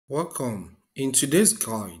Welcome. In today's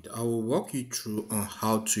guide, I will walk you through on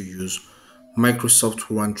how to use Microsoft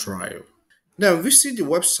OneDrive. Then visit the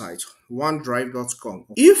website onedrive.com.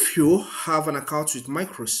 If you have an account with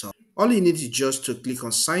Microsoft, all you need is just to click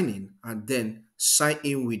on sign in and then sign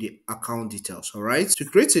in with the account details. All right. To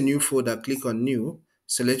create a new folder, click on new,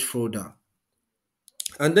 select folder,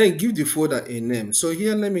 and then give the folder a name. So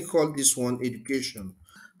here, let me call this one education.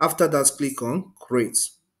 After that, click on create.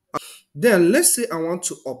 Then let's say I want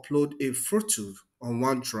to upload a photo on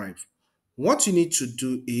OneDrive. What you need to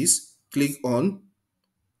do is click on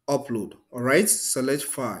upload. All right, select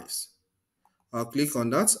files. I'll click on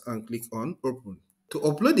that and click on open. To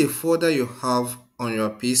upload a folder you have on your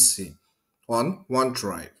PC on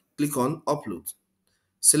OneDrive, click on upload.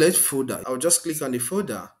 Select folder. I'll just click on the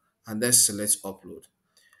folder and then select upload.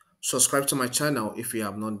 Subscribe to my channel if you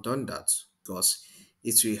have not done that because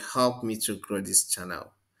it will help me to grow this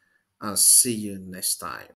channel. And see you next time.